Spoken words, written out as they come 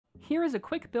here is a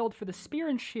quick build for the Spear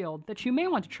and Shield that you may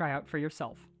want to try out for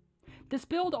yourself. This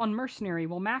build on Mercenary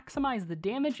will maximize the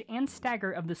damage and stagger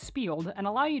of the Spield and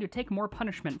allow you to take more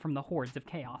punishment from the hordes of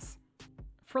chaos.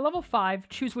 For level 5,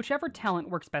 choose whichever talent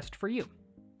works best for you.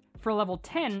 For level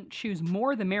 10, choose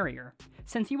More the Merrier.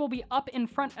 Since you will be up in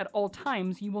front at all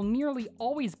times, you will nearly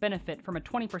always benefit from a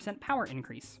 20% power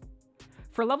increase.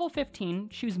 For level 15,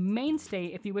 choose Mainstay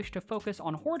if you wish to focus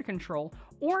on Horde control,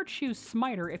 or choose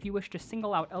Smiter if you wish to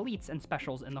single out elites and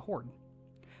specials in the Horde.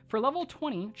 For level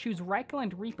 20, choose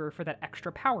Reichland Reaper for that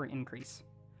extra power increase.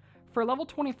 For level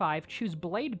 25, choose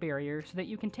Blade Barrier so that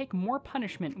you can take more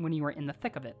punishment when you are in the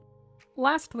thick of it.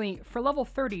 Lastly, for level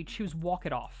 30, choose Walk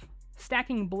It Off.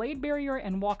 Stacking Blade Barrier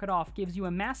and Walk It Off gives you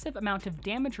a massive amount of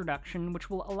damage reduction,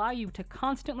 which will allow you to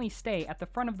constantly stay at the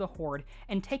front of the Horde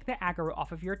and take the aggro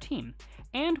off of your team.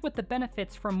 And with the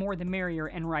benefits from More the Merrier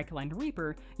and Reichland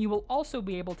Reaper, you will also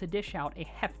be able to dish out a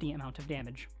hefty amount of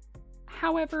damage.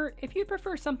 However, if you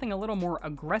prefer something a little more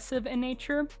aggressive in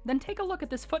nature, then take a look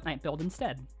at this Foot Knight build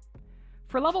instead.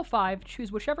 For level 5,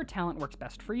 choose whichever talent works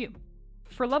best for you.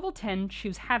 For level 10,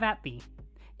 choose Have At Thee.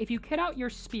 If you kit out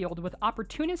your Spield with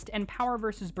Opportunist and Power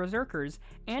vs Berserkers,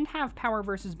 and have Power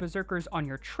vs Berserkers on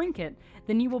your trinket,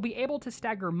 then you will be able to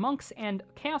stagger Monks and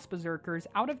Chaos Berserkers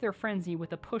out of their frenzy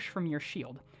with a push from your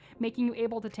shield, making you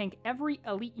able to tank every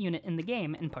elite unit in the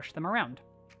game and push them around.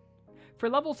 For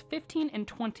levels 15 and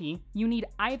 20, you need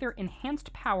either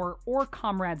Enhanced Power or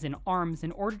Comrades in Arms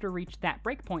in order to reach that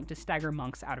breakpoint to stagger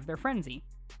Monks out of their frenzy.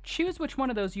 Choose which one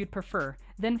of those you'd prefer,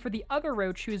 then for the other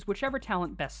row choose whichever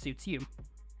talent best suits you.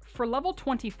 For level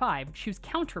 25, choose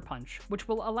Counterpunch, which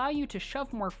will allow you to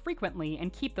shove more frequently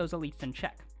and keep those elites in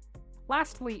check.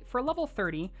 Lastly, for level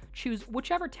 30, choose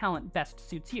whichever talent best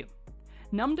suits you.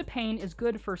 Numb to Pain is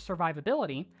good for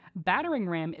survivability, Battering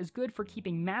Ram is good for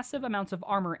keeping massive amounts of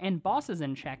armor and bosses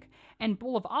in check, and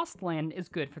Bull of Ostland is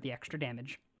good for the extra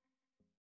damage.